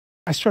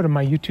I started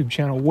my YouTube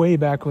channel way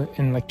back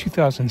in like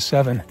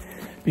 2007,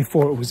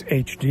 before it was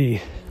HD.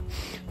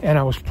 And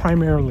I was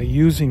primarily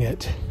using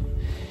it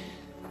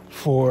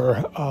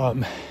for,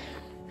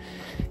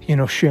 you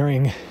know,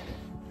 sharing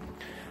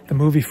the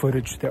movie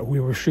footage that we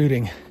were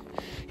shooting,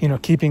 you know,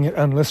 keeping it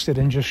unlisted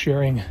and just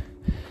sharing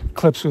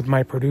clips with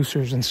my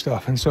producers and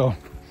stuff. And so,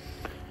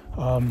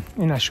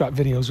 and I shot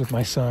videos with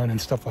my son and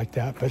stuff like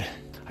that, but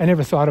I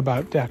never thought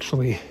about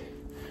actually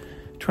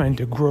trying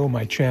to grow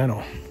my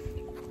channel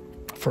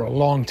for a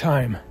long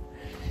time.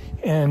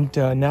 And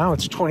now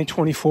it's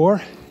 2024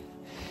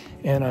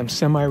 and I'm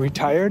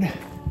semi-retired.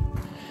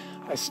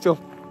 I still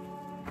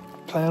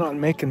plan on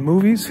making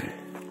movies.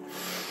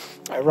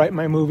 I write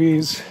my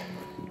movies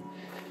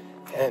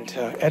and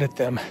edit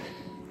them,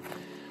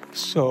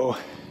 so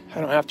I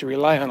don't have to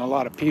rely on a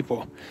lot of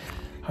people.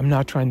 I'm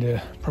not trying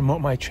to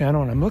promote my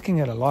channel, and I'm looking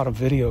at a lot of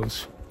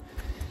videos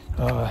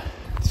to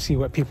see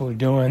what people are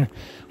doing,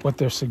 what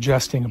they're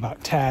suggesting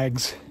about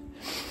tags,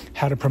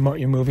 how to promote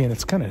your movie, and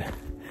it's kind of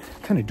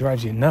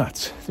drives you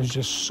nuts. There's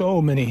just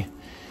so many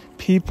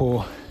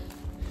people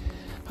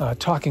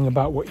talking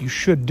about what you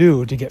should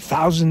do to get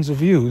thousands of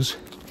views,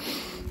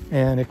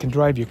 and it can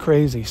drive you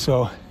crazy.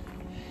 So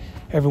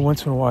every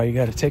once in a while you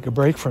got to take a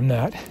break from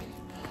that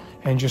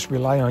and just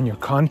rely on your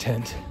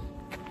content.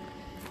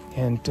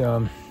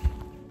 And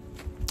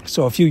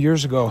so a few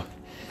years ago,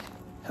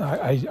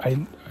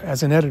 I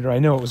as an editor, I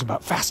know it was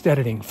about fast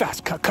editing,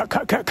 fast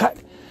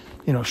cut,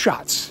 you know,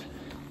 shots,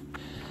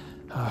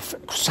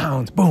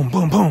 sounds, boom,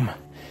 boom, boom.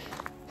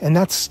 And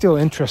that's still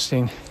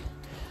interesting,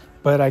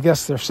 but I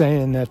guess they're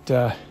saying that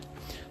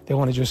they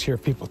want to just hear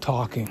people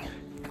talking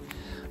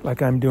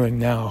like I'm doing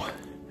now.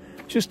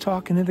 Just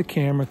talking to the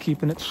camera,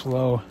 keeping it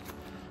slow,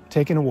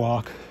 taking a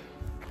walk,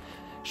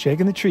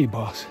 shaking the tree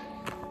boss,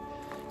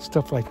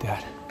 stuff like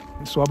that.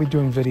 And so I'll be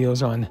doing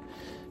videos on,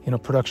 you know,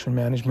 production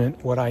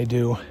management, what I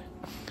do.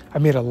 I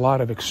made a lot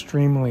of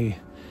extremely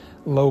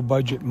low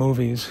budget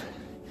movies.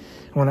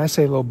 When I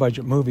say low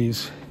budget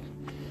movies,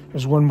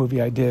 there's one movie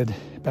I did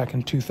back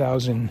in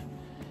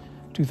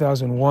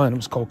 2001. It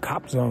was called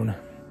Cop Zone.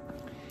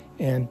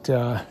 And,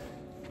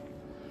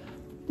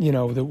 you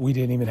know, that we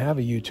didn't even have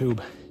a YouTube,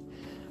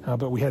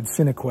 but we had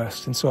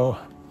CineQuest. And so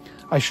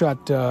I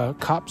shot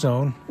Cop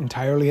Zone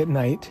entirely at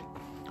night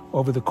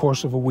over the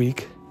course of a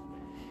week.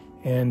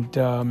 And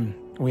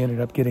we ended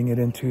up getting it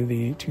into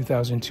the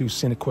 2002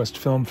 CineQuest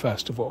Film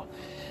Festival.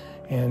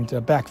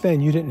 And back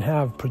then, you didn't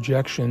have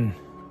projection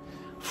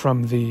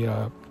from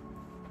the,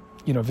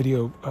 you know,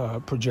 video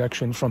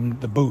projection from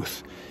the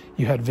booth.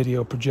 You had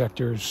video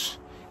projectors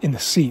in the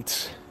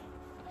seats,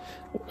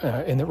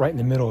 right in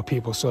the middle of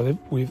people. So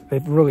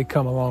they've really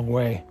come a long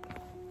way.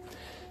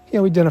 Yeah,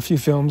 we've done a few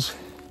films.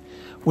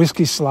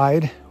 Whiskey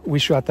Slide, we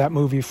shot that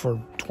movie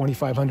for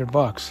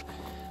 $2,500.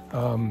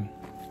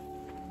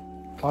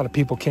 A lot of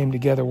people came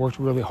together, worked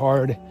really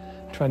hard,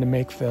 trying to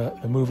make the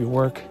movie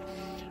work.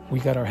 We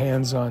got our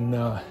hands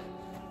on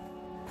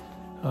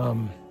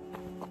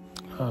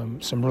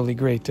some really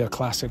great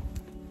classic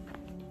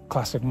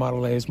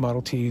Model A's,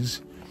 Model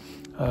T's.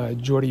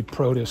 Jordy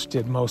Protus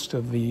did most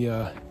of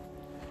the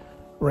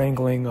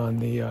wrangling on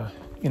the,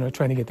 you know,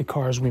 trying to get the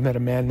cars. We met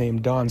a man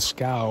named Don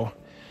Scow,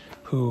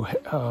 who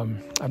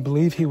I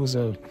believe he was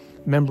a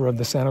member of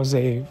the San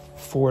Jose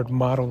Ford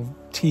Model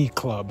T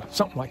Club,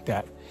 something like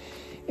that.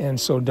 And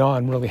so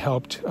Don really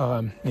helped,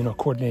 you know,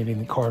 coordinating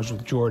the cars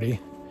with Jordy.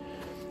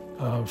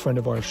 A friend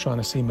of ours,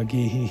 Shawn C.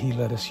 McGee, he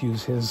let us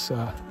use his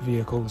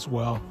vehicle as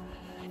well.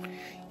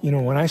 You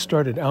know, when I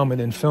started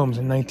Almaden Films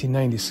in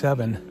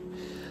 1997,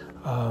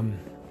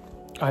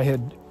 I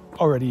had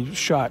already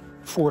shot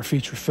 4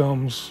 feature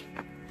films,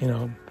 you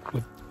know,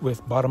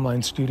 with Bottom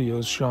Line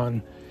Studios.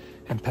 Sean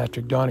and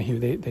Patrick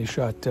Donahue, they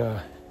shot,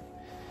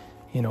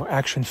 you know,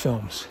 action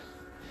films.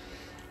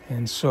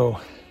 And so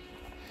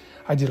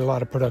I did a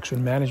lot of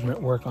production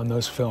management work on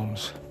those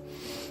films.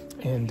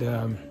 And,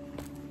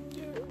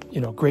 you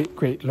know,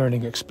 great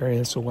learning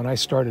experience. So when I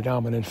started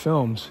Almaden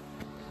Films,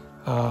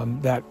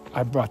 that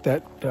I brought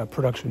that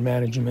production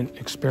management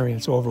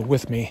experience over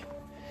with me,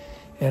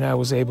 and I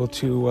was able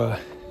to,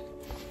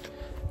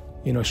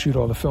 you know, shoot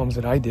all the films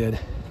that I did.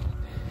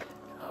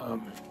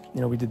 You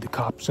know, we did the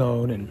Cop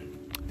Zone and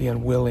the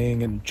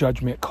Unwilling and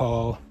Judgment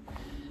Call,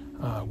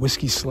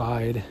 Whiskey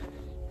Slide.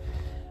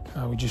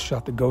 We just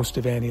shot The Ghost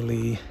of Annie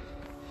Lee,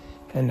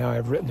 and now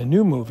I've written a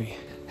new movie.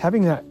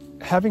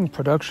 Having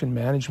production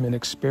management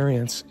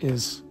experience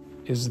is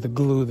the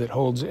glue that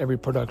holds every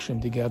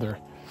production together.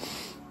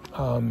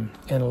 And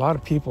a lot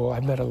of people,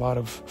 I've met a lot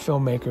of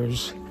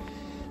filmmakers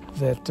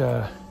that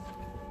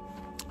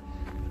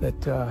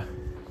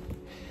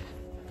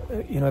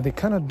you know, they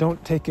kind of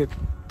don't take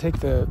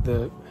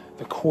the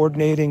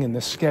coordinating and the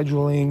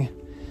scheduling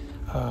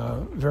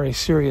very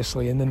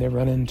seriously, and then they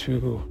run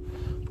into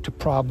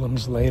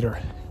problems later.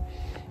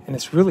 And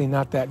it's really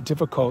not that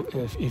difficult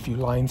if you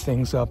line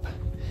things up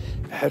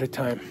ahead of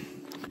time.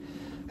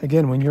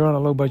 Again, when you're on a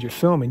low budget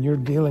film and you're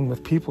dealing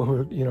with people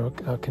who are, you know,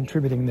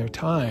 contributing their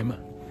time,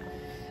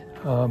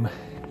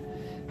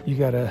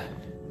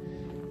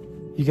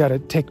 you you got to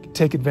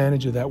take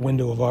advantage of that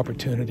window of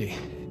opportunity,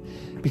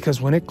 because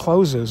when it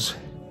closes,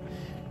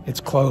 it's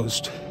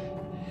closed,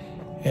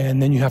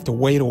 and then you have to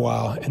wait a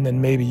while, and then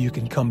maybe you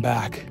can come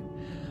back.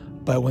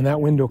 But when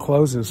that window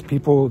closes,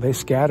 people, they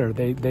scatter,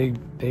 they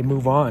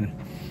move on.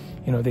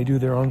 You know, they do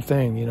their own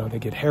thing. You know, they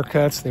get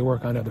haircuts, they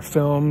work on other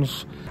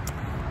films.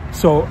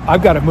 So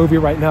I've got a movie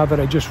right now that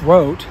I just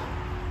wrote,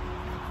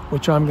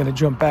 which I'm going to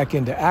jump back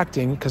into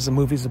acting, because the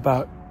movie's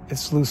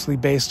it's loosely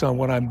based on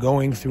what I'm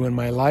going through in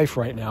my life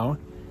right now,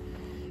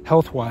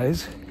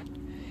 health-wise.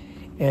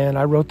 And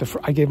I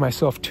gave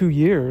myself 2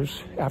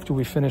 years after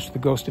we finished The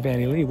Ghost of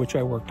Annie Lee, which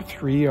I worked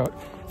three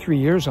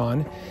years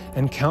on,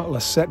 and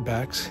countless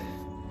setbacks.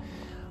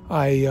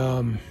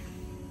 As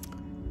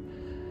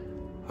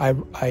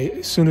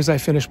soon as I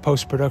finished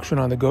post-production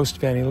on The Ghost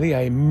of Annie Lee,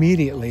 I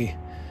immediately,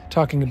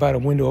 talking about a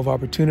window of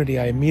opportunity,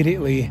 I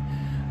immediately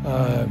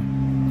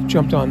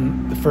jumped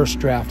on the first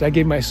draft. I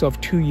gave myself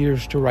 2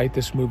 years to write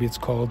this movie. It's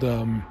called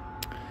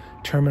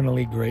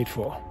Terminally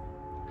Grateful.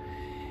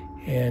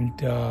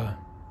 And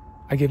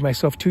I gave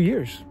myself 2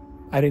 years.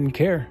 I didn't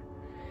care.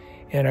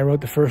 And I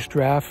wrote the first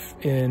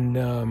draft in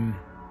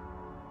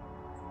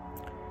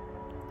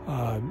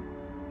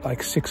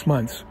like 6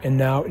 months. And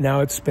now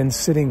it's been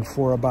sitting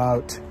for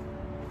about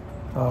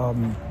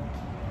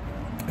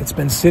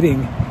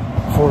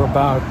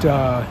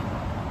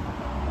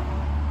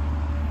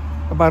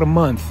a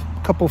month.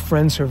 A couple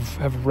friends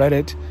have read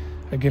it.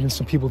 I've given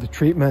some people the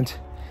treatment.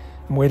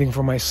 I'm waiting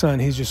for my son.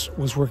 He just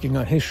was working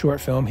on his short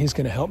film. He's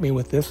going to help me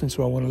with this, and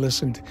so I want to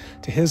listen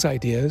to his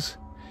ideas.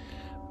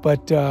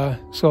 But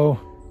so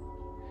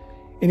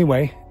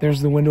anyway,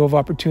 there's the window of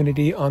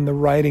opportunity on the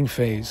writing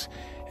phase,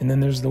 and then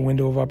there's the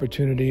window of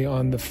opportunity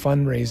on the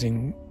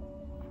fundraising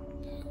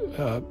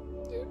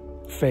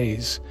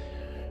phase,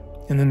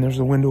 and then there's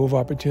the window of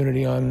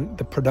opportunity on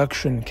the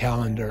production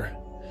calendar.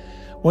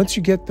 Once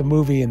you get the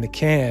movie in the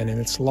can and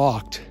it's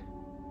locked,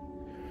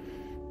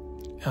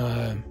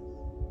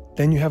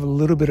 then you have a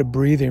little bit of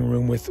breathing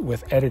room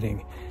with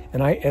editing.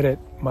 And I edit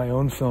my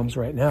own films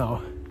right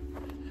now,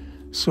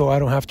 so I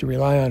don't have to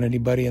rely on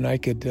anybody, and I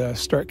could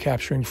start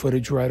capturing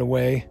footage right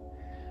away.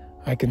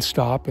 I can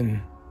stop and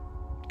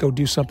go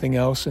do something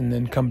else and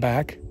then come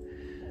back.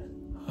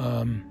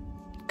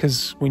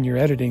 Because when you're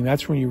editing,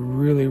 that's when you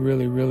really,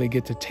 really, really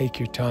get to take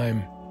your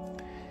time.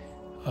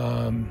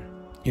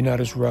 You're not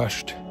as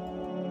rushed.